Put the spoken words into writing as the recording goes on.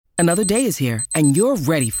Another day is here, and you're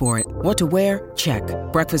ready for it. What to wear? Check.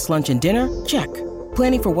 Breakfast, lunch, and dinner? Check.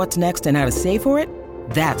 Planning for what's next and how to save for it?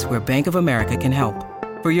 That's where Bank of America can help.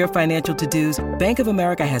 For your financial to-dos, Bank of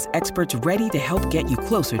America has experts ready to help get you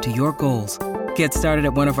closer to your goals. Get started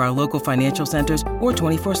at one of our local financial centers or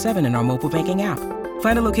 24/7 in our mobile banking app.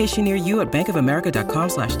 Find a location near you at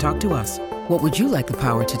bankofamerica.com/talktous. What would you like the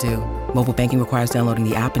power to do? Mobile banking requires downloading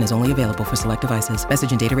the app and is only available for select devices. Message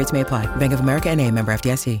and data rates may apply. Bank of America N.A., member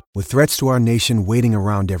FDIC. With threats to our nation waiting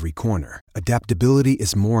around every corner, adaptability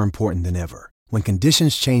is more important than ever. When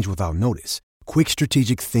conditions change without notice, quick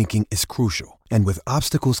strategic thinking is crucial. And with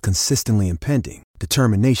obstacles consistently impending,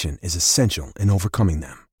 determination is essential in overcoming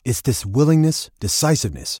them. It's this willingness,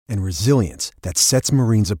 decisiveness, and resilience that sets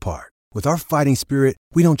Marines apart. With our fighting spirit,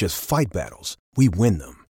 we don't just fight battles, we win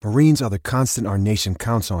them. Marines are the constant our nation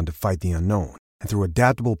counts on to fight the unknown. And through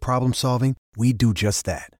adaptable problem solving, we do just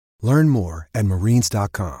that. Learn more at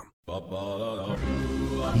marines.com.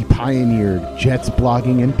 He pioneered Jets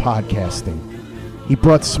blogging and podcasting. He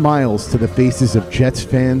brought smiles to the faces of Jets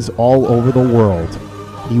fans all over the world.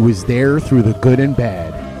 He was there through the good and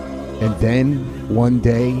bad. And then, one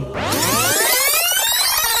day,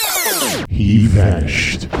 he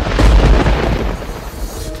vanished.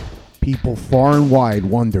 People far and wide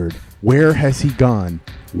wondered, where has he gone?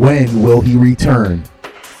 When will he return?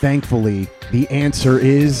 Thankfully, the answer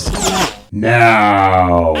is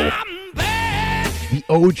now. The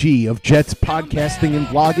OG of Jets podcasting and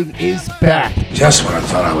vlogging is back. Just when I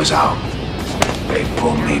thought I was out, they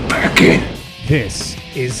pulled me back in. This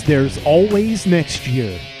is There's Always Next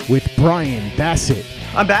Year with Brian Bassett.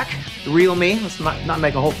 I'm back. The real me. Let's not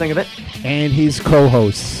make a whole thing of it. And his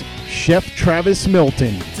co-hosts, Chef Travis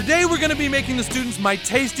Milton. Today we're going to be making the students my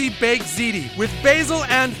tasty baked ziti with basil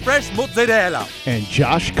and fresh mozzarella. And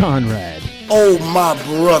Josh Conrad. Oh, my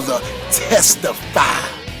brother, testify.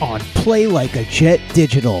 On Play Like a Jet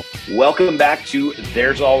Digital. Welcome back to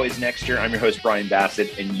There's Always Next Year. I'm your host, Brian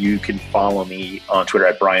Bassett, and you can follow me on Twitter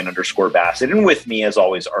at Brian_Bassett. And with me, as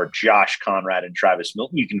always, are Josh Conrad and Travis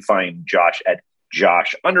Milton. You can find Josh at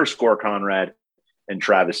Josh_Conrad and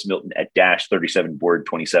Travis Milton at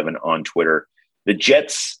 _37board27 on Twitter. The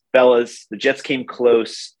Jets, fellas, the Jets came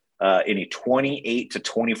close in a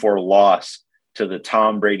 28-24 loss to the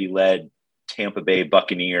Tom Brady-led Tampa Bay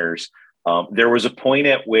Buccaneers. There was a point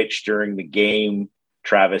at which during the game,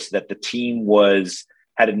 Travis, that the team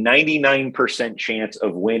had a 99% chance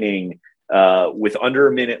of winning with under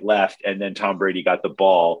a minute left, and then Tom Brady got the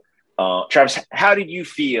ball. Travis, how did you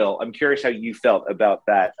feel? I'm curious how you felt about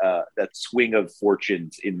that swing of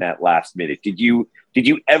fortunes in that last minute. Did you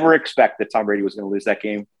ever expect that Tom Brady was going to lose that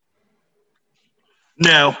game?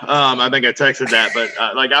 No, I think I texted that, but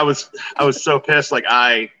I was so pissed. Like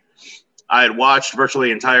I had watched virtually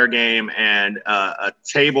the entire game, and a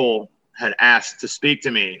table had asked to speak to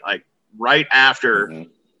me like right after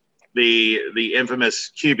the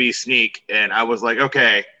infamous QB sneak, and I was like,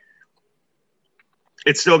 okay,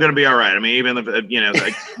 it's still going to be all right. I mean, even if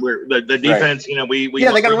we're the defense, right. We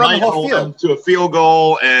they got to run the whole field to a field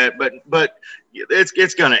goal, but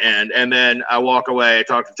it's going to end. And then I walk away, I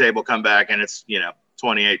talk to the table, come back, and it's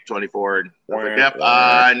 28-24, and I was like, yep,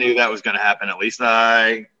 I knew that was going to happen. At least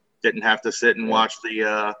I didn't have to sit and watch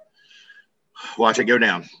it go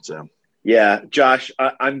down. So yeah, Josh,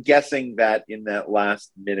 I'm guessing that in that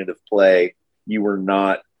last minute of play, you were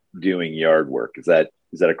not doing yard work. Is that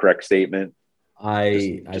a correct statement?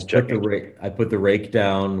 I put the rake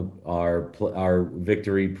down. Our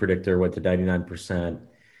victory predictor went to 99%,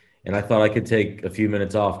 and I thought I could take a few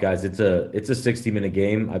minutes off, guys. It's a 60-minute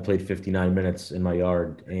game. I played 59 minutes in my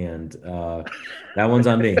yard, and that one's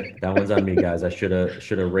on me. That one's on me, guys. I should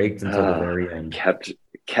have raked until the very end.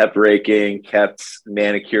 Kept raking, kept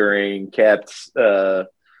manicuring, kept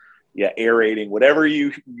aerating. Whatever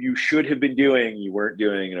you should have been doing, you weren't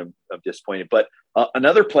doing, and I'm disappointed. But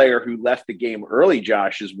another player who left the game early,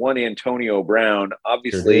 Josh, is one Antonio Brown.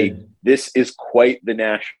 Obviously, this is quite the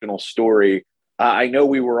national story. I know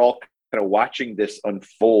we were all kind of watching this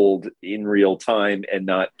unfold in real time and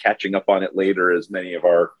not catching up on it later, as many of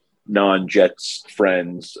our non-Jets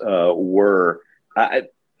friends were.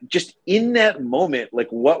 Just in that moment, like,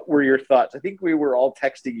 what were your thoughts? I think we were all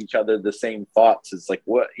texting each other the same thoughts. It's like,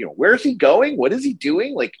 what, where is he going? What is he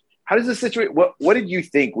doing? Like, how does this situation? What did you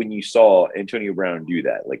think when you saw Antonio Brown do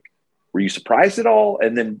that? Like, were you surprised at all?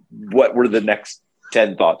 And then what were the next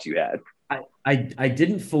 10 thoughts you had? I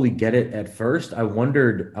didn't fully get it at first. I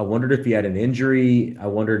wondered if he had an injury. I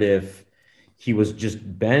wondered if he was just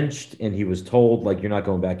benched and he was told, like, you're not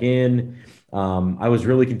going back in. I was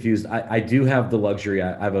really confused. I do have the luxury.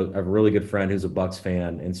 I have a really good friend who's a Bucks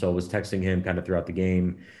fan, and so I was texting him kind of throughout the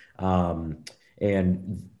game.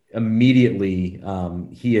 And immediately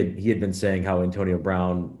he had been saying how Antonio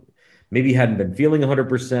Brown maybe hadn't been feeling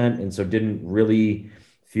 100%, and so didn't really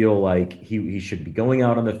feel like he should be going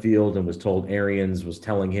out on the field, and was told Arians was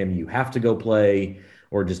telling him, you have to go play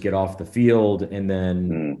or just get off the field. And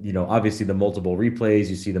then, obviously the multiple replays,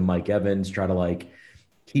 you see the Mike Evans try to like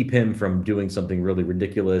keep him from doing something really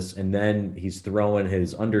ridiculous. And then he's throwing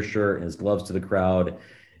his undershirt and his gloves to the crowd,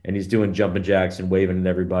 and he's doing jumping jacks and waving at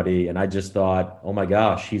everybody. And I just thought, oh my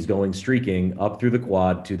gosh, he's going streaking up through the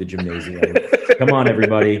quad to the gymnasium. Come on,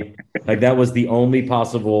 everybody. Like, that was the only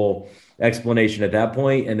possible explanation at that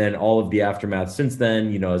point. And then all of the aftermath since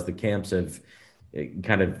then, as the camps have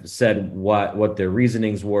kind of said what their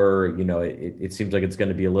reasonings were, it seems like it's going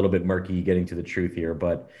to be a little bit murky getting to the truth here.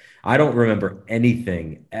 But I don't remember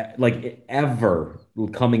anything like ever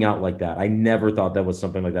coming out like that. I never thought that was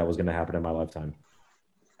something like that was going to happen in my lifetime.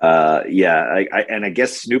 I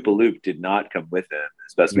guess Snoopaloop did not come with him,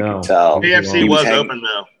 as best we can tell. KFC was open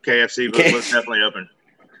though. KFC was definitely open.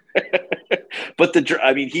 But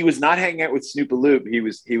he was not hanging out with Snoopaloop.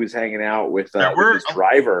 He was hanging out with his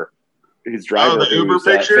driver. His driver. Oh, the Uber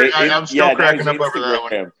picture. I'm still cracking up over that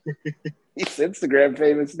one. He's Instagram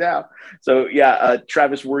famous now. So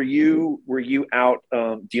Travis, were you out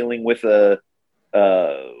dealing with a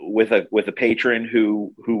patron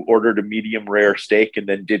who ordered a medium rare steak and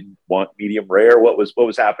then didn't want medium rare? What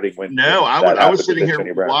was happening when? No, I was sitting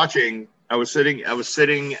here watching. I was sitting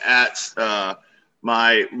at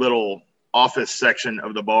my little office section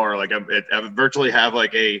of the bar. Like I virtually have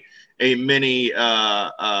like a mini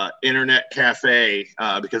internet cafe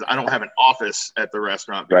because I don't have an office at the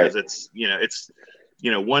restaurant because it's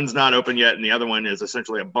one's not open yet and the other one is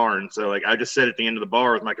essentially a barn. So like I just sit at the end of the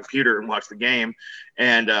bar with my computer and watch the game.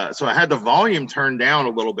 And so I had the volume turned down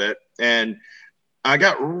a little bit and I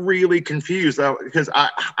got really confused because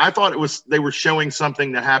I thought they were showing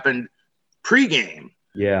something that happened pregame.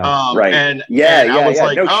 Yeah. Right. And I was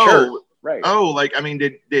like, right. Oh, like, I mean,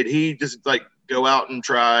 did he just like go out and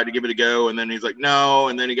try to give it a go? And then he's like, no.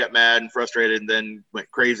 And then he got mad and frustrated and then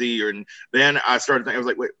went crazy. And then I started thinking, I was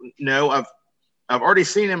like, wait, no, I've already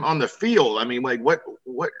seen him on the field. I mean, like what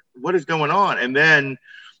is going on? And then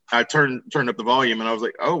I turned up the volume and I was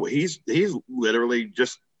like, oh, he's literally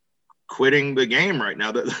just quitting the game right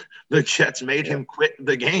now. The Jets made him quit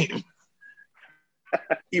the game.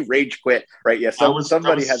 He rage quit, right? Yeah.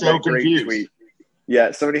 Somebody had that great tweet.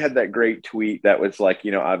 Yeah, somebody had that great tweet that was like,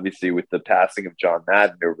 obviously with the passing of John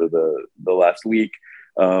Madden over the last week,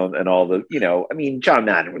 and all the, John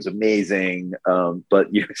Madden was amazing, but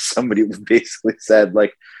somebody basically said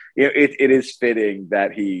like, it is fitting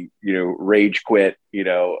that he rage quit,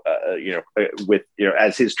 with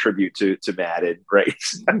as his tribute to Madden, right?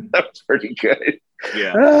 That was pretty good.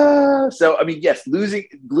 Yeah. So I mean, yes,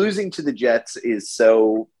 losing to the Jets is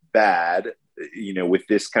so bad, with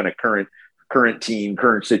this kind of current team,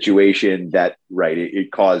 current situation that, right,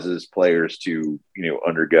 it causes players to,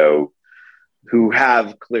 undergo, who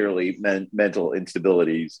have clearly mental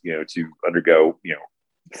instabilities, to undergo,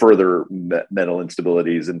 further mental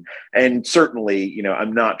instabilities. And certainly,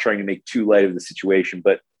 I'm not trying to make too light of the situation,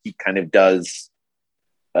 but he kind of does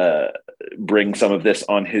bring some of this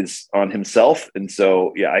on himself. And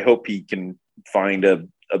so, I hope he can find a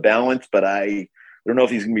balance, but I don't know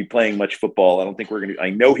if he's going to be playing much football. I don't think we're going to.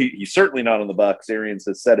 I know he's certainly not on the Bucs. Arians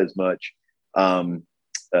has said as much.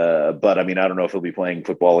 But I mean, I don't know if he'll be playing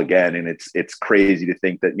football again. And it's crazy to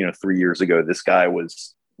think that 3 years ago this guy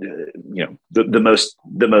was the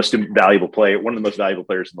most valuable player, one of the most valuable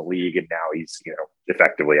players in the league, and now he's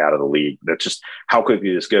effectively out of the league. That's just how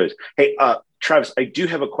quickly this goes. Hey, Travis, I do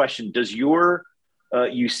have a question. Does your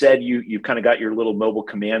you said you kind of got your little mobile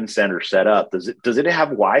command center set up. Does it have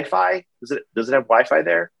Wi-Fi? Does it have Wi-Fi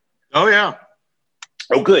there? Oh yeah.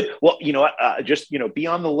 Oh, good. Well, just be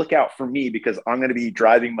on the lookout for me because I'm going to be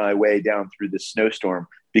driving my way down through this snowstorm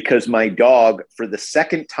because my dog, for the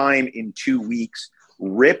second time in 2 weeks,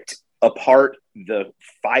 ripped apart the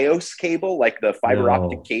Fios cable, like the fiber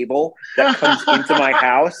optic cable that comes into my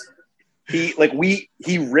house. He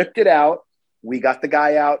ripped it out. We got the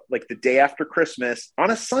guy out like the day after Christmas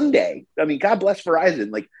on a Sunday. I mean, God bless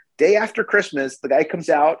Verizon. Like day after Christmas, the guy comes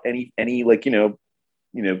out and he like,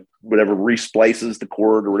 whatever, resplices the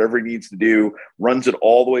cord or whatever he needs to do, runs it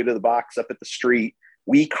all the way to the box up at the street.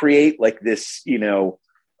 We create like this,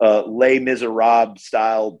 Les Miserables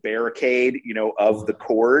style barricade, of the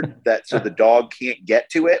cord that so the dog can't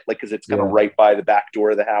get to it, like, cause it's kind of right by the back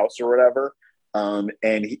door of the house or whatever.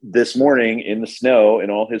 This morning in the snow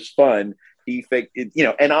and all his fun, he faked it,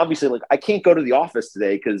 and obviously, like, I can't go to the office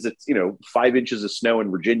today because it's 5 inches of snow in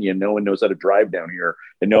Virginia. No one knows how to drive down here,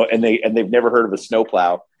 and they've never heard of a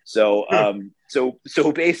snowplow. So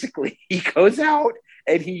so basically, he goes out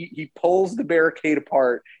and he pulls the barricade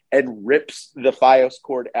apart and rips the FiOS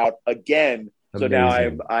cord out again. So now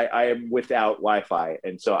I am without Wi-Fi,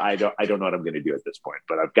 and so I don't know what I'm going to do at this point.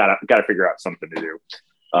 But I've got to figure out something to do.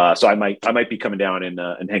 So I might be coming down and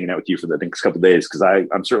hanging out with you for the next couple of days because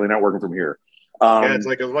I'm certainly not working from here. It's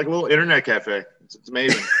like a little internet cafe. It's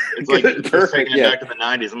amazing. It's like perfect. Back to the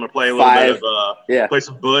 '90s. I'm gonna play a little bit of play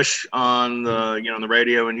some Bush on the on the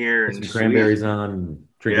radio in here, and some cranberries on.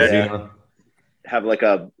 Drink have like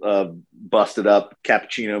a busted up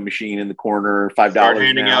cappuccino machine in the corner. $5. Start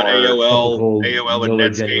handing out AOL and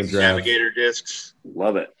Netscape Navigator discs.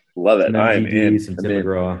 Love it. I'm in. Some Tim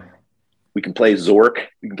McGraw. We can play Zork.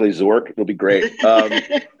 It'll be great. Zork.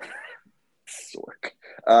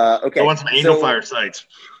 Okay. I want some Angel Fire sites.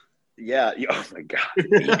 Yeah. Oh my God.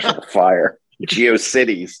 Angel Fire.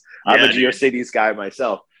 GeoCities. I'm a GeoCities guy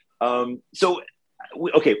myself.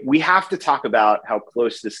 We have to talk about how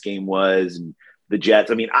close this game was and the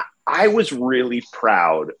Jets. I mean, I was really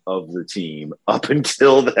proud of the team up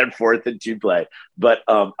until that 4th and 2 play, but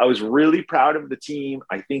I was really proud of the team.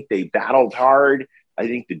 I think they battled hard. I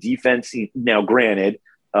think the defense, now granted,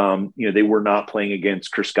 they were not playing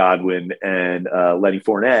against Chris Godwin and Lenny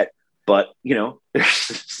Fournette, but,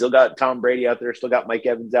 still got Tom Brady out there, still got Mike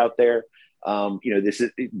Evans out there. This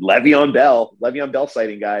is Le'Veon Bell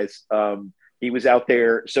sighting, guys. He was out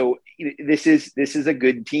there. So this is a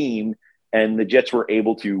good team. And the Jets were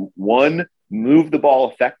able to, one, move the ball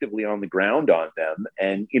effectively on the ground on them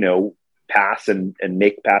and, pass and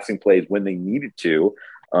make passing plays when they needed to,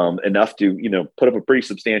 enough to, put up a pretty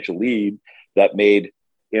substantial lead that made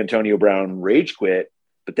Antonio Brown rage quit.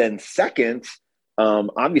 But then second,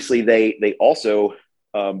 obviously they also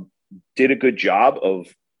did a good job of,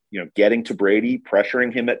 getting to Brady,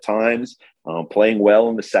 pressuring him at times, playing well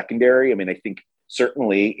in the secondary. I mean, I think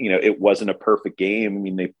certainly, it wasn't a perfect game. I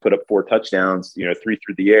mean, they put up 4 touchdowns, 3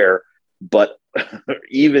 through the air, but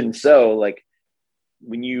even so, like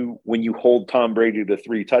when you hold Tom Brady to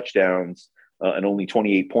 3 touchdowns and only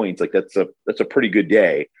 28 points, like that's a pretty good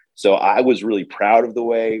day. So I was really proud of the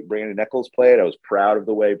way Brandon Echols played. I was proud of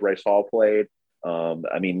the way Bryce Hall played.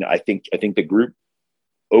 I mean, I think the group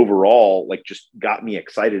overall, like, just got me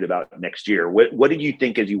excited about next year. What did you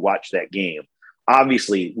think as you watched that game?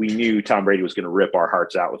 Obviously, we knew Tom Brady was going to rip our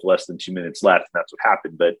hearts out with less than 2 minutes left, and that's what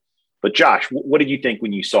happened. But Josh, what did you think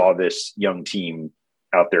when you saw this young team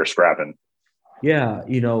out there scrapping? Yeah,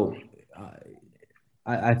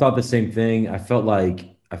 I thought the same thing. I felt like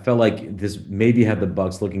this maybe had the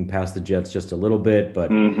Bucs looking past the Jets just a little bit, but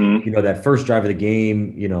that first drive of the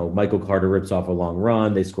game, Michael Carter rips off a long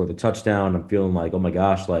run. They score the touchdown. I'm feeling like, oh my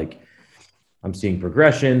gosh, like I'm seeing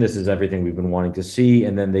progression. This is everything we've been wanting to see.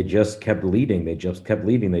 And then they just kept leading. They just kept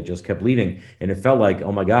leading. And it felt like,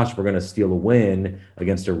 oh my gosh, we're going to steal a win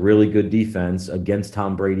against a really good defense, against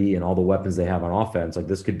Tom Brady and all the weapons they have on offense. Like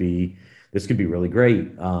this could be really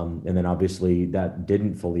great. And then obviously that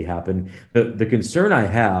didn't fully happen. The concern I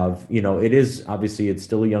have, it is obviously it's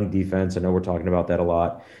still a young defense. I know we're talking about that a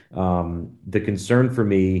lot. The concern for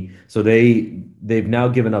me, so they've now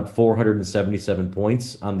given up 477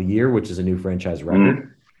 points on the year, which is a new franchise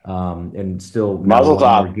record. And still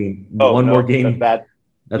one more game.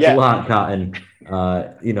 That's a lot, Cotton.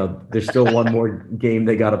 There's still one more game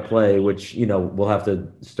they got to play, which, we'll have to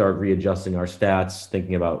start readjusting our stats,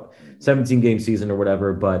 thinking about 17-game season or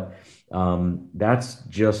whatever. But that's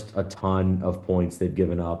just a ton of points they've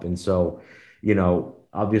given up. And so,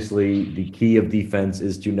 obviously the key of defense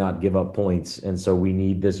is to not give up points. And so we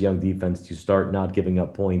need this young defense to start not giving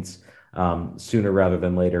up points sooner rather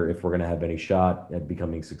than later if we're going to have any shot at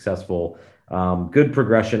becoming successful. Good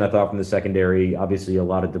progression, I thought, from the secondary. Obviously a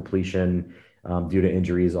lot of depletion due to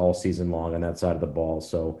injuries all season long on that side of the ball.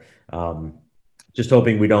 So just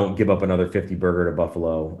hoping we don't give up another 50 burger to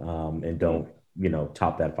Buffalo and don't,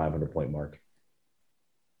 top that 500-point mark.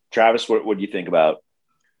 Travis, what do you think about?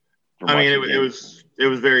 I mean, it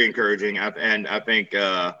was very encouraging. I think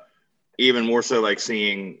even more so, like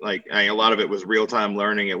seeing, a lot of it was real-time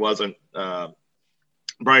learning. It wasn't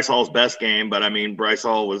Bryce Hall's best game, but I mean, Bryce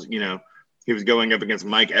Hall was, he was going up against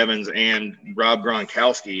Mike Evans and Rob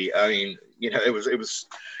Gronkowski. I mean,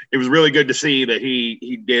 it was really good to see that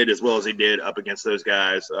he did as well as he did up against those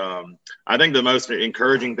guys. I think the most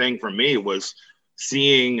encouraging thing for me was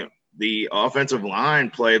seeing the offensive line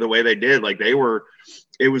play the way they did. Like they were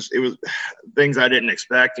it was things I didn't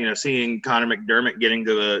expect, seeing Connor McDermott getting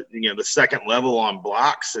to the second level on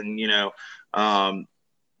blocks, and,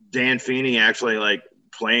 Dan Feeney actually like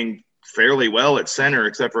playing fairly well at center,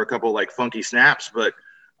 except for a couple like funky snaps. But,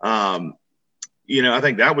 I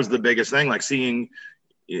think that was the biggest thing, like seeing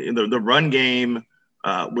the run game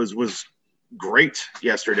was great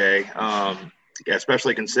yesterday,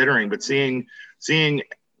 especially considering, but seeing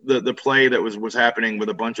the play that was happening with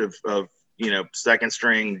a bunch of second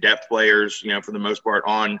string depth players, for the most part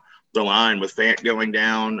on the line, with Fant going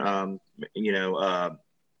down,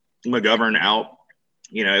 McGovern out,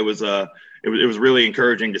 it was really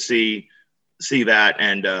encouraging to see that.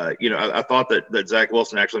 And, I thought that Zach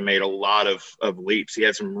Wilson actually made a lot of leaps. He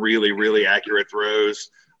had some really, really accurate throws.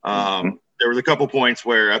 There was a couple points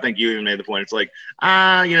where I think you even made the point. It's like,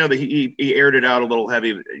 he aired it out a little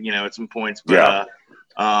heavy, at some points, but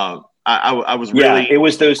I was really, it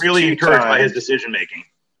was those really encouraged by his decision making.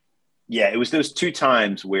 Yeah, it was those 2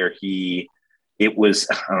 times where they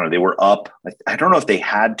were up. I don't know if they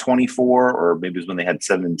had 24 or maybe it was when they had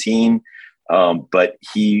 17. But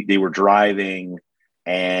they were driving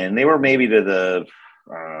and they were maybe to the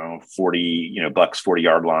 40, Bucks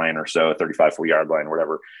 40-yard line or so, 35, 40-yard line or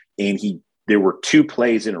whatever. And there were 2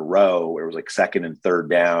 plays in a row where it was like second and third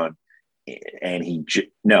down. And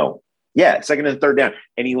second and third down.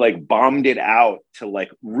 And he like bombed it out to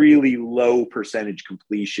like really low percentage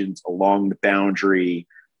completions along the boundary.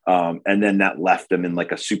 And then that left them in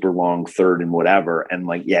like a super long third and whatever. And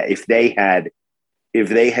like, if they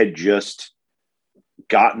had just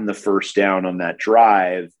gotten the first down on that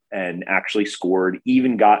drive and actually scored,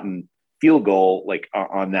 even gotten field goal like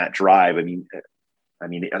on that drive, I mean,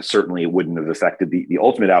 certainly it wouldn't have affected the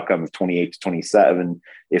ultimate outcome of 28-27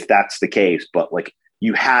 if that's the case. But like,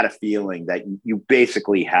 you had a feeling that you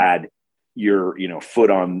basically had your foot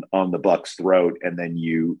on the Bucks' throat, and then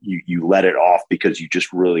you let it off because you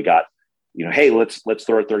just really got hey, let's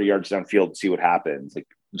throw it 30 yards downfield and see what happens, like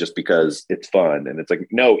just because it's fun. And it's like,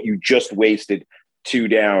 no, you just wasted 2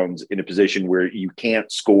 downs in a position where you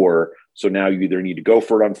can't score. So now you either need to go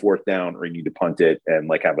for it on 4th down or you need to punt it and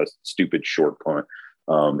like have a stupid short punt.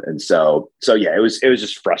 And so yeah, it was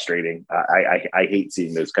just frustrating. I hate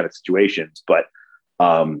seeing those kind of situations, but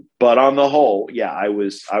on the whole, yeah, I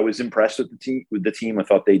was impressed with the team. I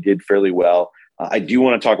thought they did fairly well. I do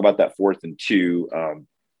want to talk about that 4th and 2.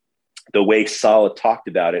 The way Saleh talked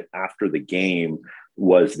about it after the game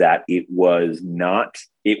was that it was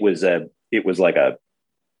like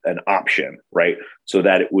an option, right? So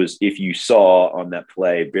that it was, if you saw on that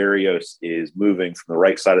play, Berrios is moving from the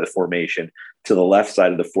right side of the formation to the left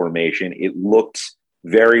side of the formation. It looked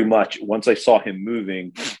very much, once I saw him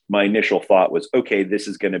moving, my initial thought was, okay, this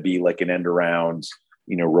is going to be like an end around,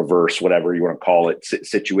 reverse, whatever you want to call it,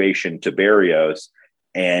 situation to Berrios.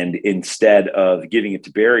 And instead of giving it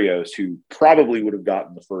to Berrios, who probably would have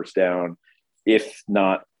gotten the first down, if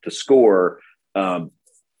not the score,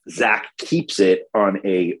 Zach keeps it on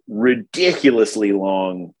a ridiculously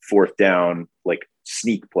long 4th down, like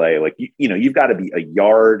sneak play. Like, you've got to be a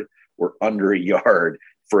yard or under a yard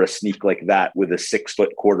for a sneak like that with a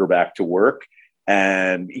 6-foot quarterback to work.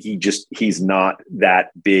 And he's not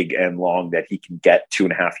that big and long that he can get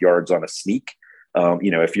 2.5 yards on a sneak.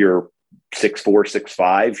 If you're 6'4",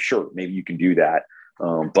 6'5", sure, maybe you can do that.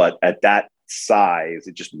 But at that size,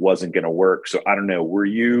 it just wasn't going to work. So I don't know. Were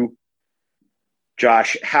you,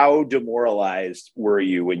 Josh, how demoralized were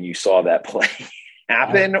you when you saw that play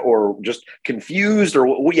happen, or just confused, or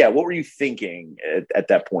what were you thinking at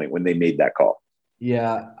that point when they made that call?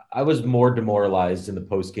 Yeah, I was more demoralized in the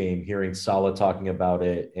post game, hearing Saleh talking about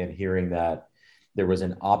it and hearing that there was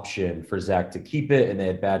an option for Zach to keep it and they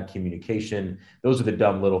had bad communication. Those are the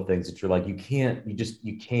dumb little things that you're like, you can't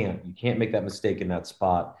make that mistake in that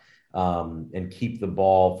spot and keep the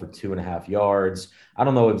ball for 2.5 yards. I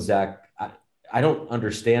don't know if Zach, I don't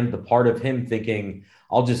understand the part of him thinking,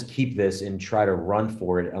 I'll just keep this and try to run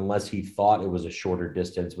for it, unless he thought it was a shorter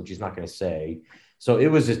distance, which he's not going to say. So it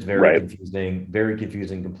was just very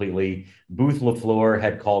confusing completely. Booth LaFleur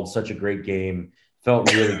had called such a great game,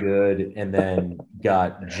 felt really good, and then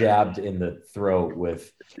got jabbed in the throat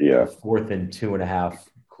with 4th and 2.5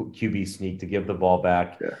 QB sneak to give the ball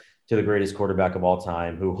back to the greatest quarterback of all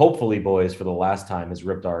time, who hopefully, boys, for the last time has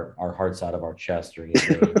ripped our hearts out of our chest during his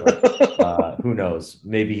game. But, who knows?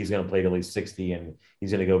 Maybe he's going to play till he's 60 and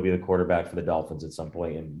he's going to go be the quarterback for the Dolphins at some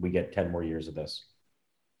point, and we get 10 more years of this.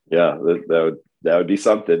 Yeah, that would be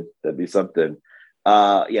something. That'd be something.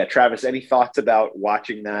 Travis, any thoughts about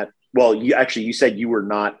watching that? Well, you said you were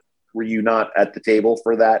you not at the table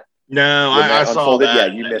for that No, I saw that. Yeah,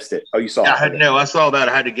 you missed it. Oh, you saw it. No, I saw that.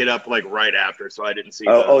 I had to get up like right after, so I didn't see.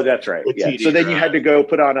 That's right. Yeah. So then you had to go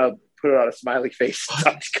put on a smiley face to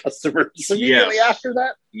talk to customers immediately after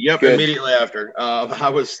that. Yep, good. Immediately after. I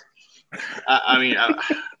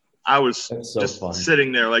was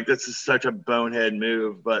sitting there like, this is such a bonehead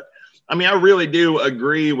move, but I mean, I really do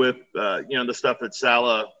agree with the stuff that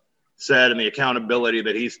Salah said and the accountability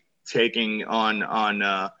that he's taking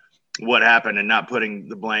on what happened and not putting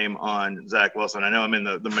the blame on Zach Wilson. I know I'm in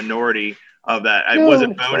the minority of that. I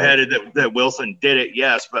wasn't boneheaded that Wilson did it,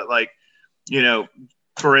 yes, but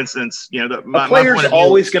for instance, a player's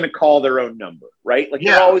always going to call their own number, right? Like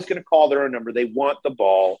they're always going to call their own number. They want the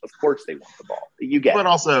ball. Of course they want the ball. You get But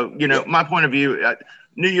also, my point of view,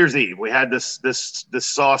 New Year's Eve, we had this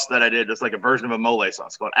sauce that I did. It's like a version of a mole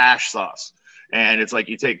sauce called ash sauce. And it's like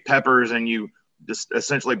you take peppers and you just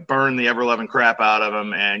essentially burn the ever-loving crap out of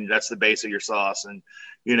them, and that's the base of your sauce. And,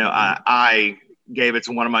 I gave it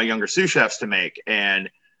to one of my younger sous chefs to make, and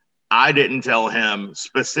I didn't tell him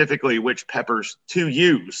specifically which peppers to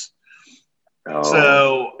use. Oh.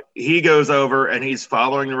 So he goes over and he's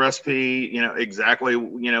following the recipe, exactly,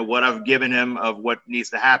 what I've given him of what needs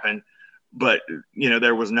to happen. But,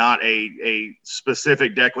 there was not a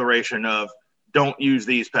specific declaration of don't use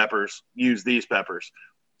these peppers, use these peppers.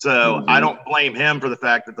 So I don't blame him for the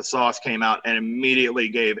fact that the sauce came out and immediately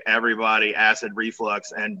gave everybody acid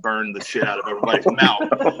reflux and burned the shit out of everybody's mouth.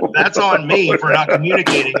 That's on me for not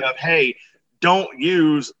communicating of, hey, don't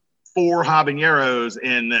use 4 habaneros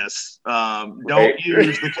in this. Don't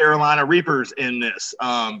use the Carolina Reapers in this.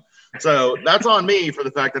 So that's on me for the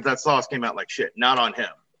fact that sauce came out like shit, not on him.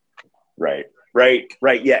 Right.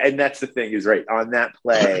 Yeah, and that's the thing is, right, on that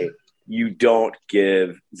play, you don't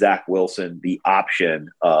give Zach Wilson the option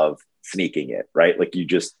of sneaking it, right? Like you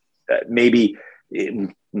just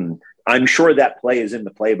I'm sure that play is in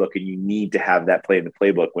the playbook, and you need to have that play in the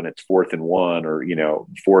playbook when it's 4th and 1 or,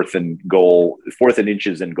 4th and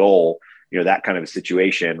inches and goal, that kind of a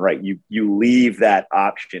situation, right? You leave that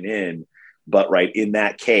option in, but right in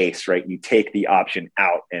that case, right, you take the option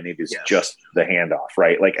out and it is just the handoff,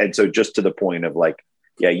 right? Like, and so just to the point of like,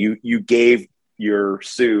 you gave your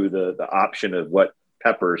Sue the option of what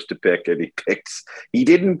peppers to pick, and he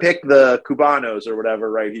didn't pick the Cubanos or whatever,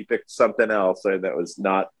 right? He picked something else, and that was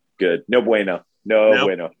not good. No bueno.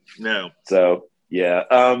 So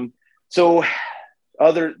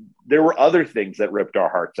there were other things that ripped our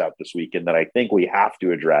hearts out this weekend that I think we have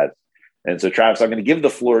to address. And so Travis, I'm going to give the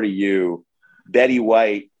floor to you. Betty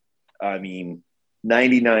White,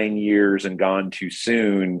 99 years and gone too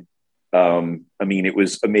soon. It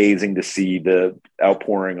was amazing to see the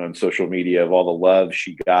outpouring on social media of all the love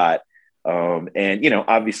she got. And,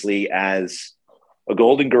 obviously as a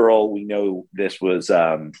Golden Girl, we know this was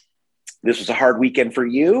a hard weekend for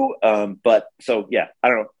you. But so, I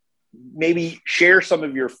don't know, maybe share some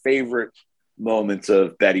of your favorite moments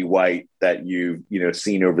of Betty White that you've,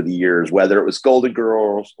 seen over the years, whether it was Golden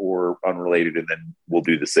Girls or unrelated, and then we'll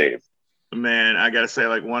do the same. Man, I got to say,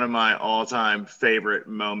 like, one of my all-time favorite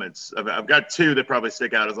moments. I've got 2 that probably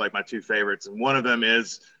stick out as like my 2 favorites, and one of them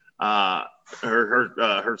is her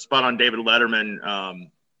spot on David Letterman.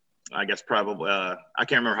 I guess probably I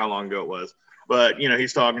can't remember how long ago it was, but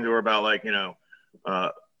he's talking to her about like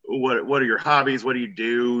what are your hobbies? What do you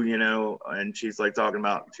do? And she's like talking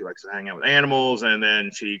about she likes to hang out with animals, and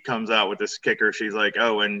then she comes out with this kicker. She's like,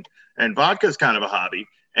 oh, and vodka's kind of a hobby.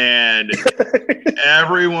 And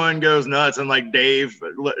everyone goes nuts. And like Dave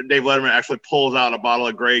Letterman actually pulls out a bottle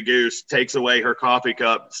of Grey Goose, takes away her coffee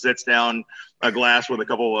cup, sits down a glass with a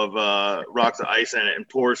couple of rocks of ice in it, and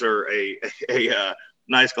pours her a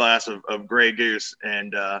nice glass of Grey Goose.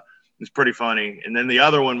 And it's pretty funny. And then the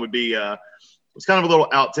other one would be it's kind of a little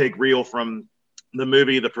outtake reel from the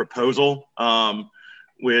movie The Proposal,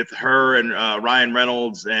 with her and Ryan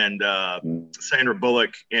Reynolds and Sandra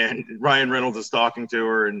Bullock. And Ryan Reynolds is talking to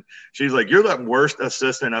her, and she's like, "You're the worst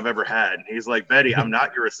assistant I've ever had." And he's like, "Betty, I'm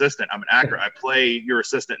not your assistant. I'm an actor. I play your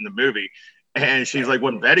assistant in the movie." And she's like,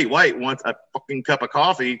 "When Betty White wants a fucking cup of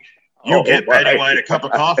coffee, you get Betty White a cup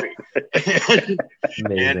of coffee."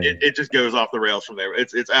 and it just goes off the rails from there.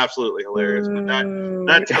 It's absolutely hilarious. But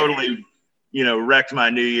that totally, wrecked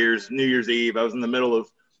my New Year's Eve. I was in the middle of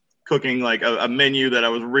cooking like a menu that I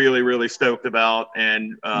was really, really stoked about.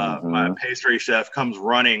 And my pastry chef comes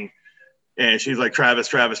running, and she's like,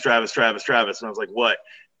 Travis. And I was like, "What?"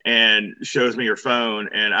 And shows me her phone.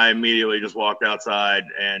 And I immediately just walked outside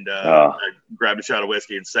and I grabbed a shot of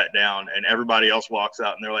whiskey and sat down, and everybody else walks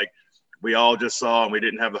out and they're like, "We all just saw, and we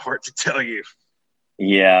didn't have the heart to tell you."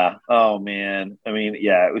 Yeah. Oh man.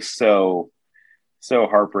 It was so So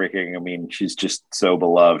heartbreaking. I mean, she's just so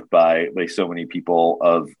beloved by so many people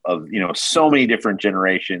of so many different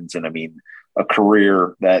generations, and I mean, a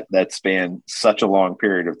career that spanned such a long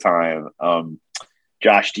period of time.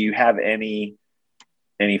 Josh, do you have any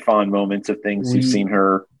fond moments of things you've seen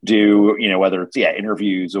her do? Whether it's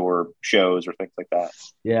interviews or shows or things like that.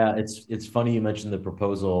 Yeah, it's funny you mentioned the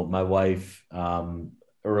proposal. My wife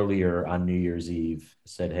earlier on New Year's Eve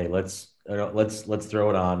said, "Hey, let's throw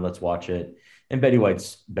it on. Let's watch it." And Betty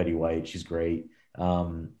White. She's great.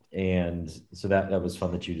 And so that was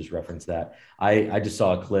fun that you just referenced that. I just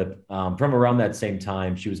saw a clip from around that same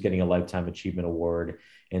time. She was getting a Lifetime Achievement Award,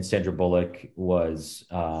 and Sandra Bullock was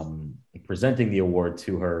presenting the award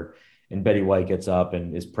to her. And Betty White gets up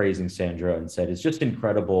and is praising Sandra and said, "It's just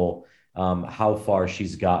incredible how far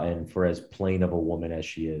she's gotten for as plain of a woman as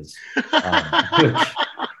she is," which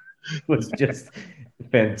was just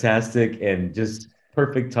fantastic and just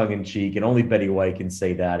perfect tongue in cheek. And only Betty White can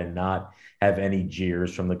say that and not have any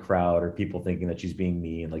jeers from the crowd or people thinking that she's being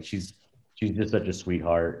mean. Like she's just such a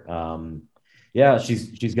sweetheart. Yeah,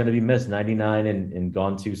 she's going to be missed, 99 and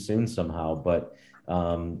gone too soon somehow. But,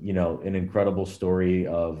 an incredible story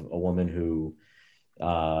of a woman who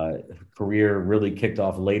career really kicked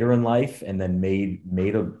off later in life and then made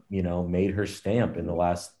her stamp in the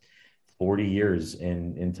last 40 years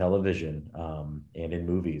in television and in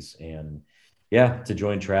movies. And yeah, to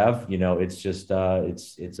join Trav, it's just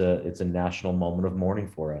it's a national moment of mourning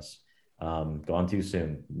for us. Gone too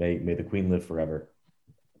soon. May the Queen live forever.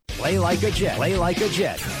 Play like a Jet. Play like a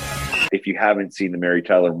Jet. If you haven't seen the Mary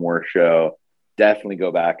Tyler Moore Show, definitely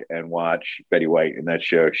go back and watch Betty White in that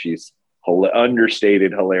show. She's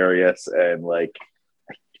understated, hilarious, and I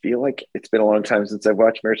feel like it's been a long time since I've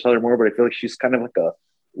watched Mary Tyler Moore, but I feel like she's kind of like a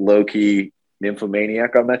low-key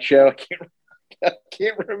nymphomaniac on that show. I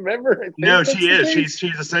can't remember. No, she is. She's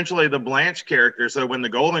essentially the Blanche character. So when the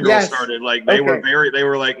Golden Girls started, they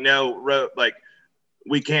were like, no,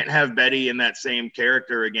 we can't have Betty in that same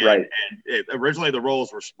character again. Right. And originally the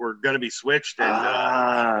roles were going to be switched,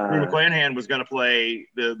 and Rue McClanahan was going to play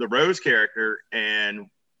the Rose character, and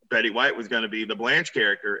Betty White was going to be the Blanche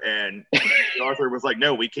character. And Arthur was like,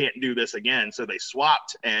 no, we can't do this again. So they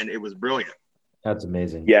swapped, and it was brilliant. That's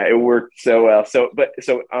amazing. Yeah, it worked so well. So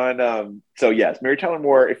yes, Mary Tyler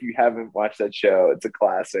Moore. If you haven't watched that show, it's a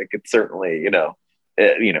classic. It's certainly,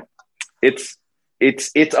 it's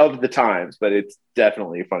of the times, but it's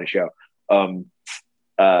definitely a funny show. But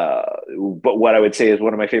what I would say is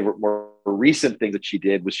one of my favorite more recent things that she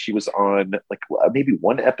did was she was on maybe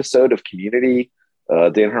one episode of Community,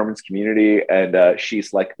 Dan Harmon's Community, and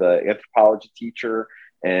she's like the anthropology teacher.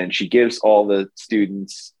 And she gives all the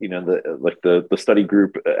students, the study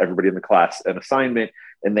group, everybody in the class, an assignment,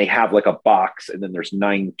 and they have like a box, and then there's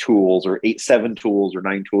 7 tools or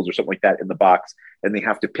 9 tools or something like that in the box, and they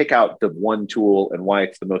have to pick out the one tool and why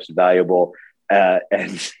it's the most valuable. And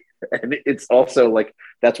it's also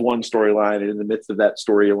that's one storyline, and in the midst of that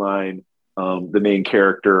storyline, the main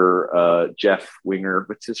character, Jeff Winger,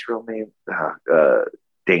 what's his real name?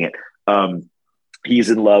 Dang it.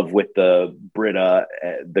 He's in love with the Britta,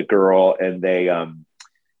 the girl, and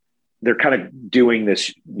they're kind of doing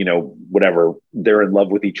this, whatever, they're in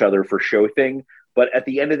love with each other for show thing. But at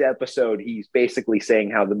the end of the episode, he's basically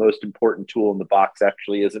saying how the most important tool in the box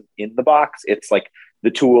actually isn't in the box. It's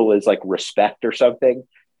the tool is respect or something.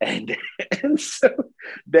 And so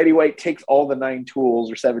Betty White takes all the 9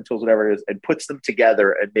 tools or 7 tools, whatever it is, and puts them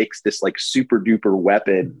together and makes this super duper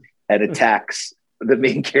weapon and attacks the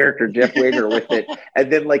main character, Jeff Winger, with it,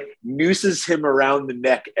 and then nooses him around the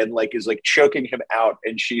neck and is choking him out.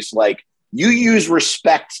 And she's like, "You use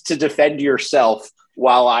respect to defend yourself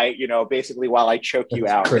while I choke you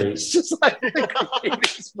out." It's just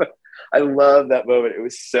I love that moment. It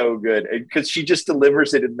was so good because she just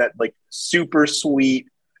delivers it in that super sweet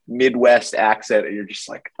Midwest accent, and you're just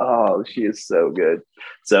like, oh, she is so good.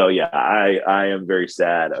 So yeah, I am very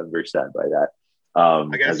sad. I'm very sad by that. I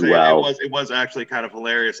gotta say, well, it was actually kind of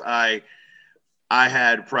hilarious. I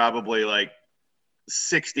had probably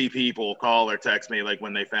 60 people call or text me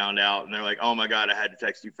when they found out, and they're like, "Oh my God, I had to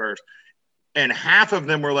text you first." And half of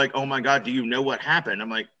them were like, "Oh my God, do you know what happened?" I'm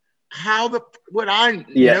like, "How would I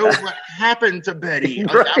know what happened to Betty?"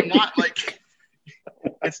 Right. I'm not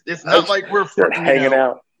it's not like we're hanging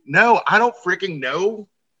out. No, I don't freaking know.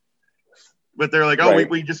 But they're like, "Oh, right.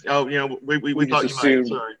 we just we thought you might."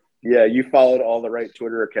 Sorry. Yeah, you followed all the right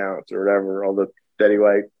Twitter accounts or whatever, all the Betty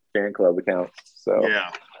White fan club accounts. So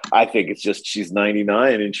yeah, I think it's just she's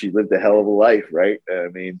 99 and she lived a hell of a life, right? I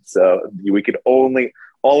mean, so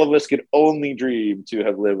all of us could only dream to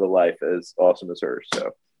have lived a life as awesome as hers.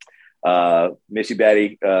 So, miss you,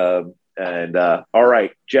 Betty. And all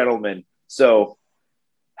right, gentlemen. So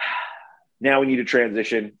now we need to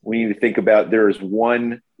transition. We need to think about, there is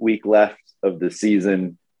 1 week left of the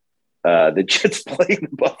season. The Jets play the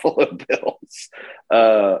Buffalo Bills.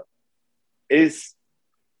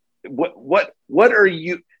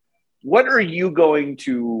 What are you going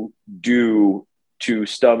to do to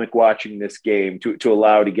stomach watching this game to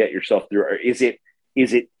allow to get yourself through? Or is it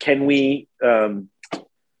can we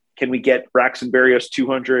get Braxton Berrios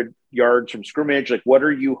 200 yards from scrimmage? Like, what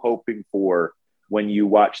are you hoping for when you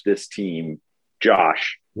watch this team,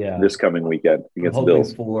 Josh? This coming weekend against the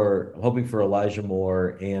Bills. I'm hoping for Elijah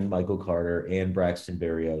Moore and Michael Carter and Braxton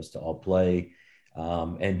Berrios to all play,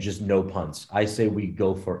 and just no punts. I say we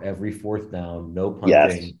go for every 4th down, no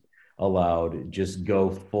punting allowed. Just go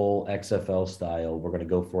full XFL style. We're going to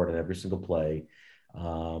go for it in every single play.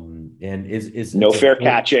 And is no fair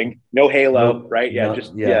catching, no halo, right? None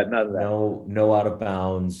of that. No out of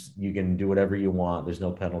bounds. You can do whatever you want. There's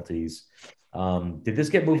no penalties. Did this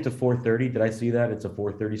get moved to 4:30? Did I see that? It's a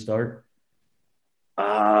 4:30 start.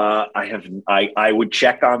 I would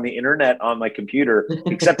check on the internet on my computer,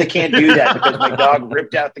 except I can't do that because my dog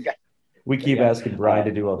ripped out the guy. We keep asking Brian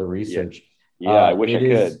to do all the research. I wish I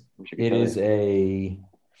could.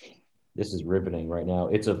 This is riveting right now.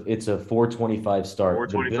 It's a 4:25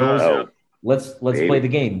 start. 4:25. Let's play the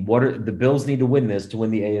game. The Bills need to win this to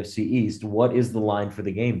win the AFC East. What is the line for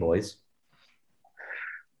the game, boys?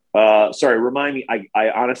 Sorry, remind me. I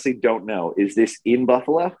honestly don't know. Is this in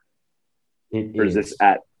Buffalo? Is this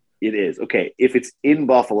at? It is. Okay. If it's in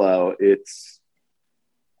Buffalo,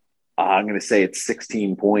 I'm going to say it's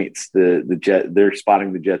 16 points. The Jet, they're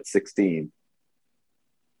spotting the Jets 16.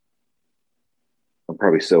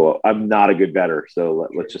 I'm not a good bettor, so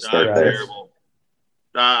let's just start there. Terrible.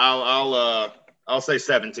 I'll say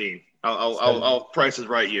 17. I'll Price is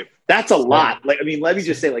Right you. That's a lot. Let me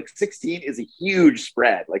just say, 16 is a huge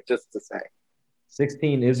spread. Just to say,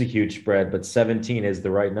 16 is a huge spread, but 17 is the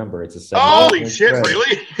right number. It's a 17. Holy shit! Spread.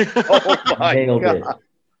 Really? Oh my Nailed God. it.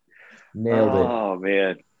 Nailed it. Oh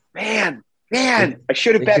man! I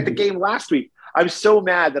should have bet the game last week. I'm so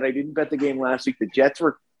mad that I didn't bet the game last week. The Jets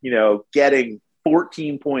were, getting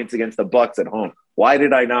 14 points against the Bucs at home. Why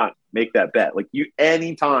did I not make that bet?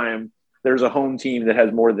 Anytime there's a home team that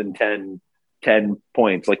has more than 10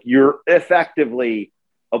 points, you're effectively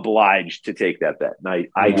obliged to take that bet. And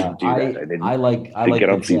I didn't do that. I like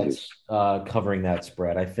the Jets covering that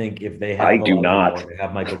spread. I think if they have they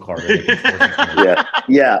have Michael Carter.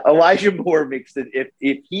 Yeah. Elijah Moore makes it.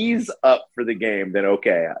 If he's up for the game, then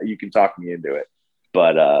okay, you can talk me into it.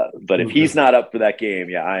 But if he's not up for that game,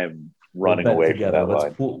 I am running away from that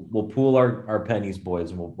line. We'll pool our pennies,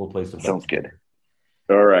 boys, and we'll play some. Sounds good.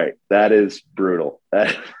 All right, that is brutal.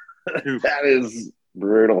 That is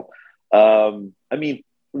brutal.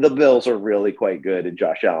 The Bills are really quite good, and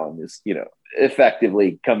Josh Allen is,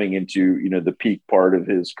 effectively coming into, the peak part of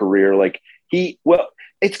his career.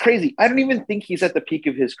 It's crazy. I don't even think he's at the peak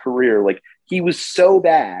of his career. He was so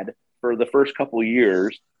bad for the first couple of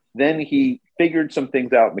years. Then he figured some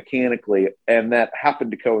things out mechanically, and that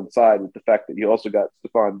happened to coincide with the fact that he also got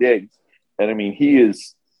Stephon Diggs. And he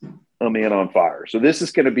is a man on fire. So this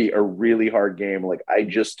is going to be a really hard game.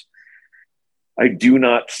 I do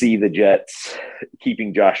not see the Jets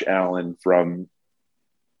keeping Josh Allen from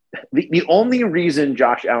the only reason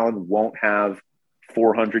Josh Allen won't have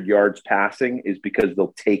 400 yards passing is because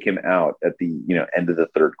they'll take him out at the, end of the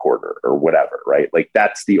third quarter or whatever. Right.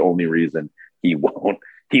 That's the only reason he won't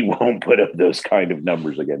put up those kind of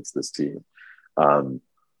numbers against this team.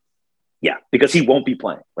 Because he won't be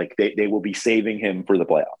playing. They will be saving him for the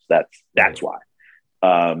playoffs. That's why.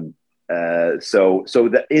 In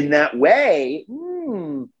that way,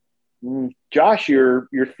 Josh, your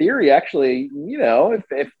theory actually,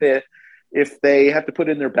 if they have to put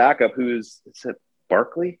in their backup, is it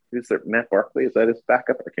Barkley? Matt Barkley? Is that his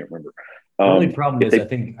backup? I can't remember. The only problem is I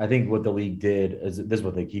think what the league did is this is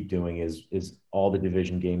what they keep doing is all the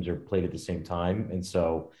division games are played at the same time, and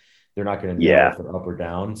so they're not going to know if they're up or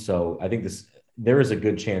down. So I think there is a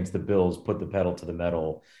good chance the Bills put the pedal to the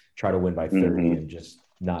metal, try to win by 30, and just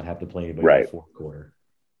not have to play anybody in the fourth quarter.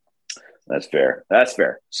 That's fair.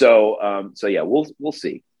 So we'll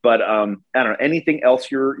see. But I don't know, anything else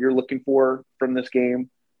you're looking for from this game,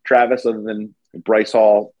 Travis, other than Bryce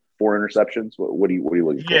Hall, 4 interceptions? What are you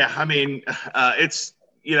looking for? Yeah, it's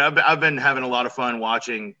I've been having a lot of fun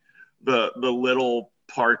watching the little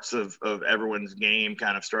parts of everyone's game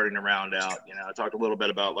kind of starting to round out. I talked a little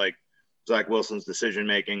bit about Zach Wilson's decision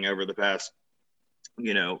making over the past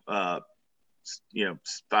 5-6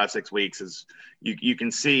 weeks. Is you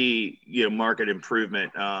can see market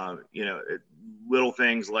improvement. Little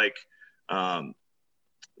things like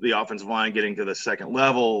the offensive line getting to the second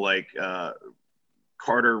level, like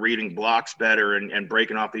Carter reading blocks better and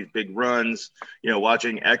breaking off these big runs,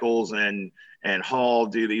 watching Eccles and Hall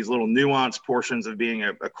do these little nuanced portions of being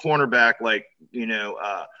a cornerback, like,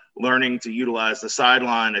 learning to utilize the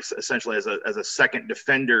sideline essentially as a second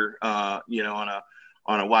defender,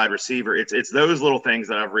 on a wide receiver. It's those little things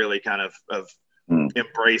that I've really kind of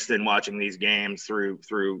embraced in watching these games through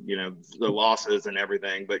the losses and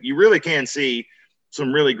everything. But you really can see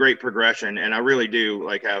some really great progression, and I really do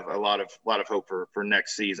have a lot of hope for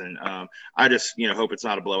next season. I just hope it's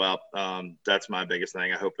not a blowout. That's my biggest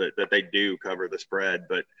thing. I hope that they do cover the spread,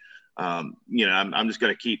 but I'm just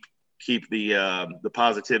going to keep the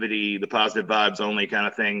positivity, the positive vibes only kind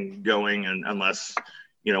of thing going, and unless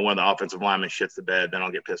one of the offensive linemen shits the bed, then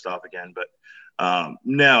I'll get pissed off again. But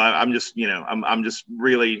no, I'm just I'm just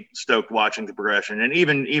really stoked watching the progression, and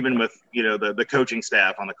even with the coaching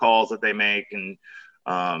staff on the calls that they make, and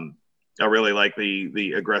I really like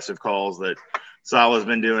the aggressive calls that Salah's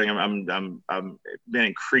been doing. I'm been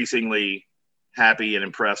increasingly happy and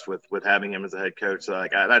impressed with having him as a head coach. So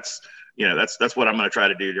that's what I'm going to try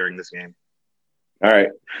to do during this game. All right.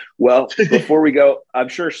 Well, before we go, I'm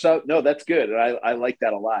sure no, that's good. I like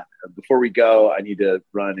that a lot. Before we go, I need to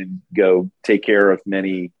run and go take care of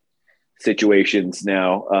many situations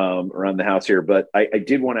now around the house here. But I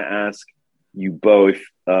did want to ask you both.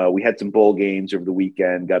 We had some bowl games over the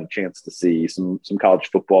weekend, got a chance to see some college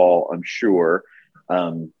football, I'm sure.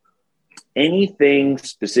 Anything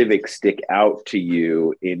specific stick out to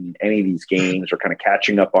you in any of these games, or kind of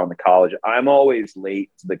catching up on the college? I'm always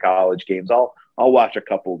late to the college games. I'll watch a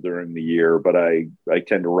couple during the year, but I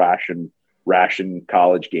tend to ration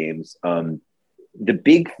college games. The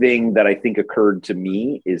big thing that I think occurred to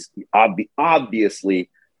me is obviously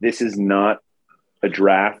this is not a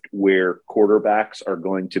draft where quarterbacks are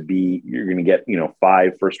going to be, you're going to get,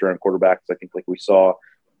 5 first-round quarterbacks, I think, like we saw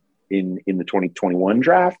in the 2021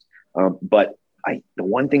 draft. But the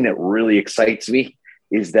one thing that really excites me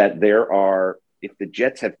is that if the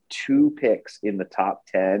Jets have 2 picks in the top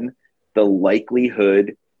 10, the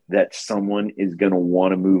likelihood that someone is going to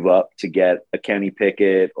want to move up to get a Kenny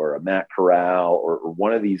Pickett or a Matt Corral or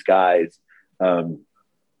one of these guys,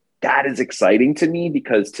 that is exciting to me,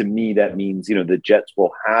 because to me that means, the Jets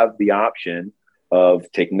will have the option of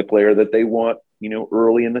taking the player that they want,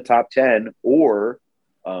 early in the top 10, or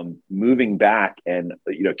moving back and,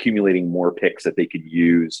 accumulating more picks that they could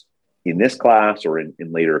use in this class or in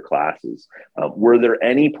later classes. Were there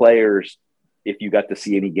any players, if you got to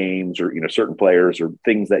see any games, or, certain players or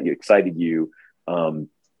things that excited you,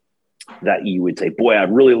 that you would say, boy,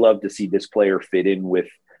 I'd really love to see this player fit in with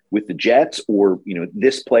the Jets, or,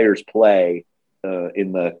 this player's play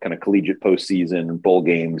in the kind of collegiate postseason bowl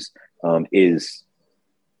games is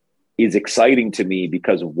exciting to me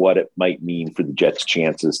because of what it might mean for the Jets'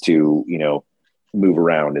 chances to, move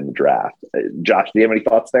around in the draft. Josh, do you have any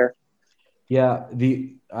thoughts there? Yeah,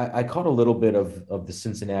 I caught a little bit of the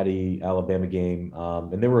Cincinnati-Alabama game,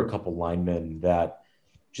 and there were a couple linemen that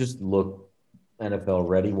just looked NFL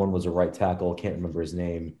ready. One was a right tackle, can't remember his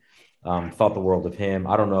name. Thought the world of him.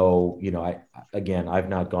 I don't know, I've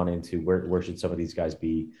not gone into where should some of these guys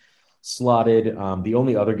be slotted. The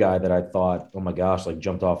only other guy that I thought, oh my gosh,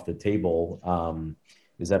 jumped off the table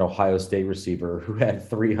is that Ohio State receiver who had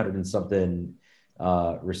 300 and something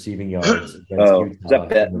receiving yards against Utah. Is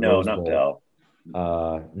that no, not Bell.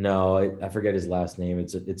 No, I forget his last name.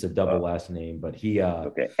 It's a double last name, but he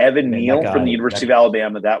okay. Evan Neal from the University of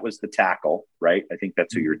Alabama. That was the tackle, right? I think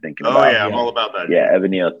that's who you're thinking about. Oh yeah, I'm all about that. Yeah,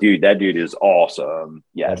 Evan Neal, dude. That dude is awesome.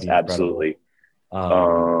 Yes, absolutely.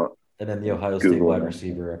 And then the Ohio State wide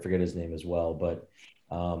receiver, I forget his name as well, but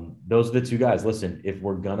those are the 2 guys. Listen, if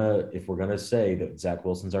we're gonna say that Zach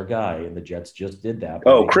Wilson's our guy, and the Jets just did that.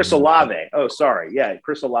 Oh, Chris Olave. Oh, sorry. Yeah,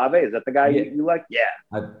 Chris Olave. Is that the guy you like? Yeah,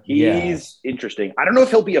 he's interesting. I don't know if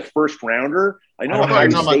he'll be a first rounder. I know you're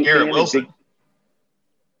talking about Garrett Wilson.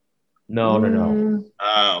 No.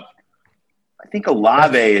 I think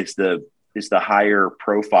Olave is the higher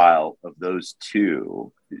profile of those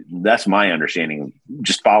 2. That's my understanding,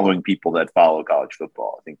 just following people that follow college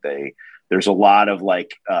football. I think there's a lot of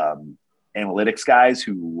analytics guys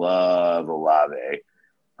who love Olave.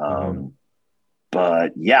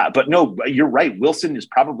 But no, you're right. Wilson is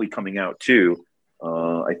probably coming out too.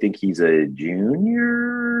 I think he's a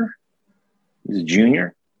junior.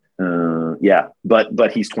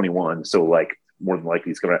 But he's 21. So more than likely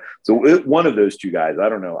he's coming out. So one of those 2 guys, I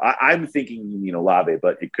don't know. I'm thinking you mean Olave,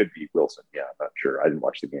 but it could be Wilson. Yeah, I'm not sure. I didn't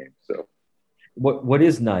watch the game. So what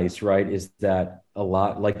is nice, right, is that a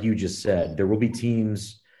lot, like you just said, there will be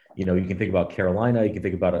teams You can think about Carolina. You can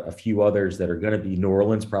think about a few others that are going to be New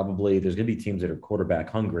Orleans. Probably there's going to be teams that are quarterback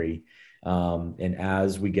hungry. And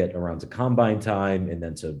as we get around to combine time and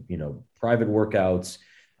then to, private workouts,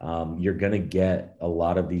 you're going to get a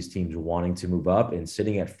lot of these teams wanting to move up, and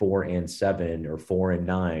sitting at 4-7 or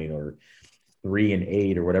 4-9 or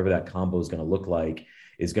 3-8 or whatever that combo is going to look like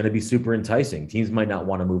is going to be super enticing. Teams might not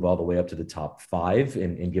want to move all the way up to the top 5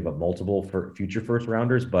 and give up multiple for future first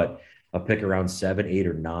rounders, but a pick around 7, 8,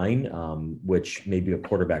 or 9, which maybe a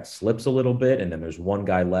quarterback slips a little bit, and then there's one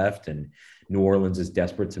guy left and New Orleans is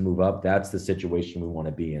desperate to move up. That's the situation we want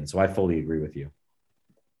to be in. So I fully agree with you.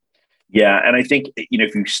 Yeah. And I think,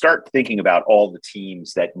 if you start thinking about all the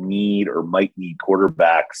teams that need or might need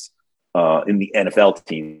quarterbacks in the NFL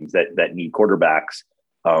teams that need quarterbacks,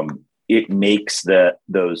 it makes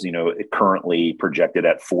those currently projected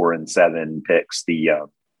at 4-7 picks, the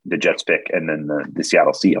Jets pick, and then the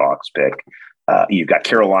Seattle Seahawks pick. You've got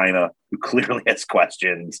Carolina, who clearly has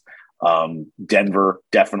questions. Denver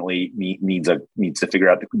definitely needs to figure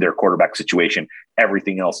out their quarterback situation.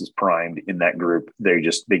 Everything else is primed in that group. They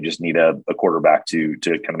just need a quarterback to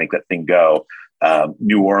kind of make that thing go.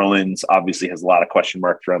 New Orleans obviously has a lot of question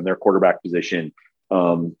marks around their quarterback position.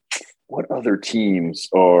 What other teams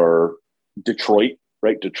are? Detroit,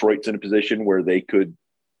 right? Detroit's in a position where they could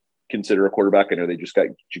consider a quarterback. I know they just got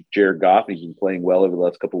Jared Goff. He's been playing well over the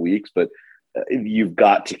last couple of weeks, but you've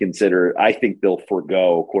got to consider, I think they'll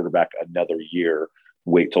forego quarterback another year,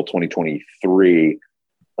 wait till 2023.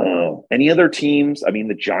 Any other teams? I mean,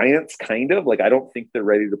 the Giants kind of I don't think they're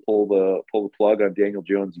ready to pull the plug on Daniel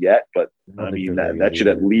Jones yet, but I mean, that should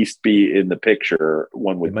at least be in the picture.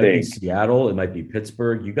 One would think. It might be Seattle. It might be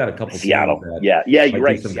Pittsburgh. You got a couple Seattle. Yeah, you're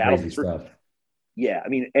right. Some Seattle, crazy stuff. Yeah, I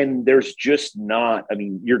mean, and there's just not. I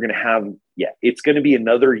mean, you're going to have. Yeah, it's going to be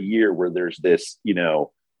another year where there's this,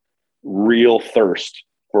 real thirst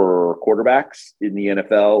for quarterbacks in the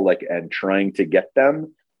NFL, and trying to get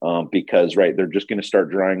them. Because they're just going to start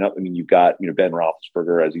drying up. I mean, you've got Ben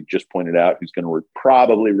Roethlisberger, as you just pointed out, who's going to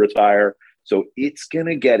probably retire. So it's going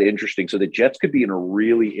to get interesting. So the Jets could be in a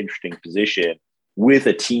really interesting position with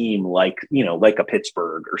a team like a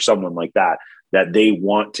Pittsburgh or someone like that they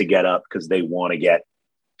want to get up because they want to get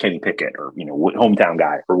Kenny Pickett or hometown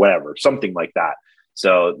guy or whatever, something like that.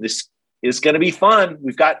 So this is going to be fun.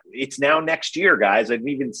 It's now next year, guys. I didn't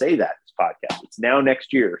even say that in this podcast. It's now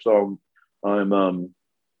next year. So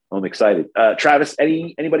I'm excited. Travis,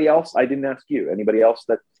 anybody else? I didn't ask you. Anybody else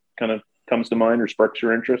that kind of comes to mind or sparks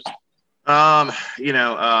your interest? Stingley.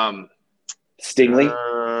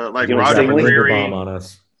 Roger Linderbaum on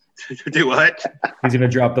us. Do what? He's going to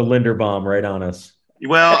drop the Linderbaum right on us.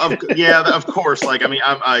 Well, of course.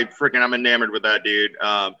 I'm enamored with that dude.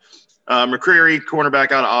 McCreary,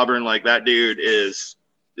 cornerback out of Auburn. That dude is.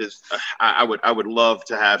 I would love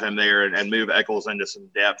to have him there and move Eccles into some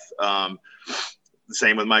depth. The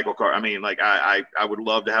same with Michael Carter. I mean, I would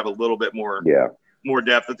love to have a little bit more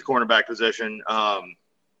depth at the cornerback position.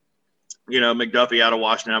 McDuffie out of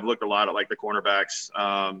Washington. I've looked a lot at the cornerbacks.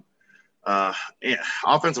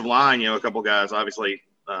 Offensive line, a couple guys, obviously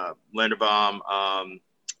Linderbaum.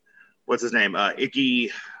 What's his name?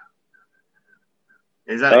 Icky.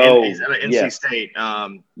 Is that NC State?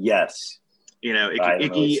 Yes.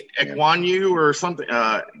 Icky Ekwanyu or something.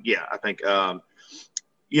 I think.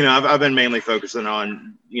 I've been mainly focusing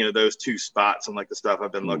on, those two spots and the stuff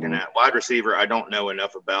I've been looking at. Wide receiver, I don't know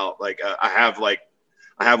enough about. I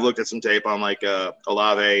have looked at some tape on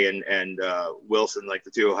Olave and Wilson,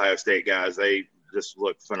 the two Ohio State guys. They just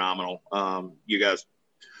look phenomenal. You guys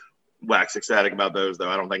wax ecstatic about those, though.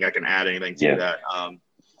 I don't think I can add anything to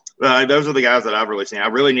that. Those are the guys that I've really seen. I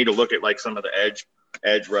really need to look at some of the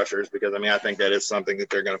edge rushers because I think that is something that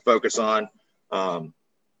they're going to focus on.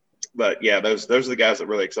 But yeah, those are the guys that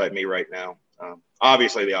really excite me right now.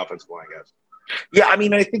 Obviously, the offensive line guys. Yeah,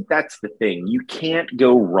 I think that's the thing. You can't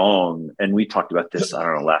go wrong, and we talked about this, I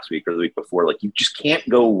don't know, last week or the week before. You just can't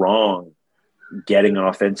go wrong getting an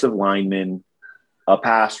offensive lineman, a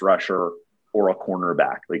pass rusher, or a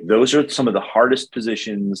cornerback. Those are some of the hardest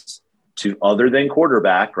positions to, other than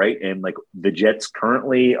quarterback, right? And the Jets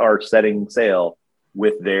currently are setting sail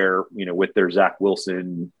with their Zach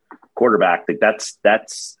Wilson quarterback.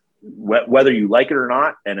 That's whether you like it or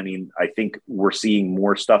not. And I think we're seeing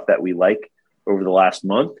more stuff that we like over the last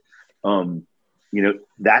month.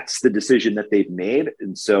 That's the decision that they've made.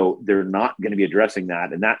 And so they're not going to be addressing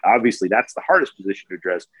that. And that obviously that's the hardest position to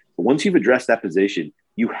address. But once you've addressed that position,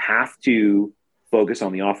 you have to focus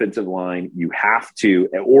on the offensive line. You have to,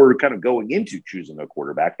 or kind of going into choosing a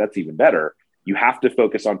quarterback, that's even better. You have to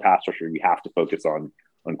focus on pass rusher. You have to focus on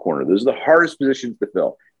corner. Those are the hardest positions to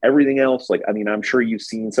fill. everything else, like, I mean, I'm sure you've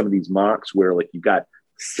seen some of these mocks where like you've got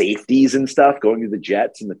safeties and stuff going to the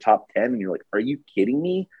Jets in the top 10. And you're like, are you kidding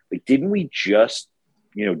me? Like, didn't we just,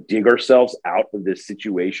 dig ourselves out of this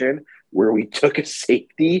situation where we took a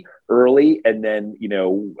safety early and then,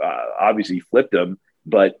 obviously flipped them.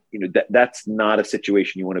 But, that's not a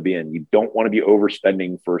situation you want to be in. You don't want to be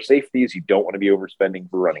overspending for safeties. You don't want to be overspending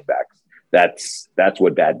for running backs. That's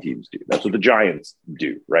what bad teams do. That's what the Giants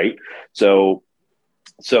do. Right. So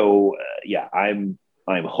I'm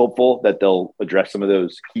hopeful that they'll address some of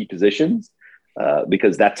those key positions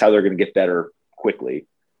because that's how they're going to get better quickly.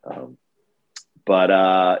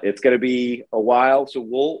 But it's going to be a while. So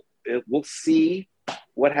we'll see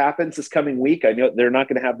what happens this coming week. I know they're not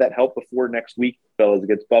going to have that help before next week, fellas,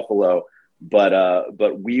 against Buffalo,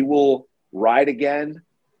 but we will ride again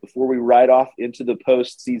before we ride off into the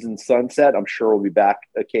postseason sunset. I'm sure we'll be back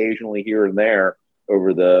occasionally here and there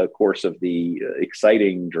over the course of the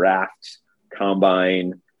exciting drafts,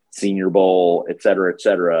 combine, Senior Bowl, et cetera,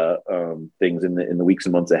 things in the weeks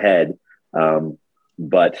and months ahead.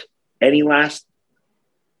 But any last,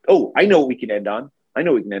 I know what we can end on.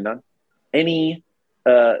 Any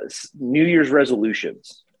New Year's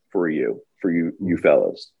resolutions for you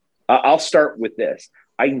fellas? I'll start with this.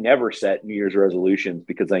 I never set New Year's resolutions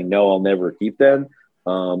because I know I'll never keep them.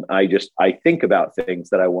 I think about things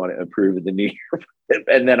that I want to improve in the new year,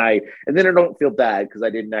 and then I don't feel bad because I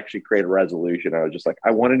didn't actually create a resolution. I was just like,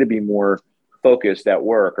 I wanted to be more focused at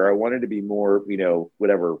work, or I wanted to be more,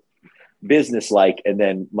 whatever, business-like. And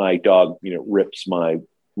then my dog, rips my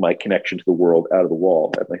connection to the world out of the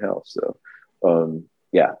wall at my house. So,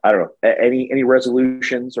 I don't know. Any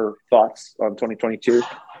resolutions or thoughts on 2022?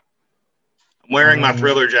 I'm wearing my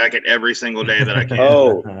Thriller jacket every single day that I can.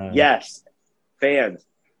 Oh, yes. Fans.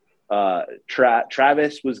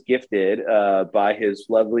 Travis was gifted by his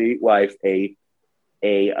lovely wife a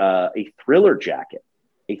Thriller jacket.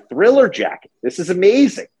 A Thriller jacket. This is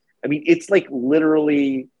amazing. I mean, it's like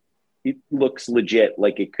literally, it looks legit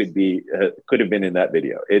like it could have been in that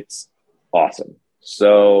video. It's awesome.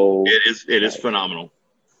 So it is phenomenal.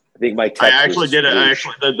 I think my text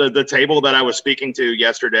the table that I was speaking to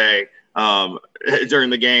yesterday during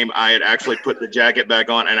the game, I had actually put the jacket back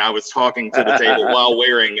on and I was talking to the table while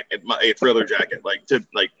wearing a Thriller jacket, like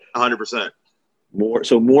 100%.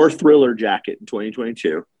 More Thriller jacket in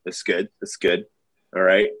 2022. That's good. All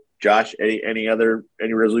right. Josh, any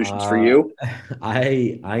resolutions for you?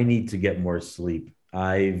 I need to get more sleep.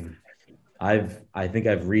 I think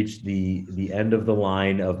I've reached the end of the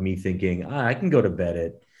line of me thinking I can go to bed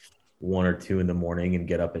at 1 or 2 in the morning and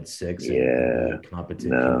get up at 6 and be a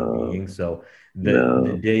competent human being. So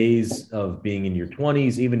the days of being in your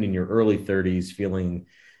 20s, even in your early 30s, feeling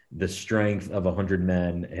the strength of 100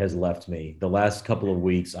 men has left me. The last couple of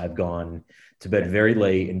weeks, I've gone to bed very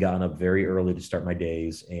late and gotten up very early to start my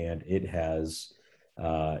days, and it has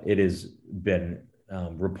been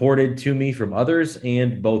reported to me from others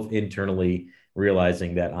and both internally,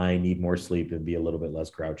 realizing that I need more sleep and be a little bit less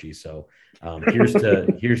grouchy. So here's to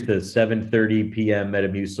 7:30 p.m.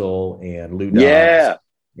 Metamucil and Lou Dobbs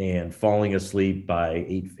and falling asleep by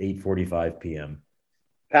 8:45 p.m.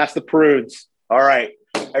 Pass the prunes. All right,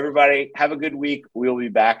 everybody, have a good week. We'll be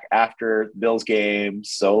back after Bills game.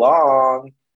 So long.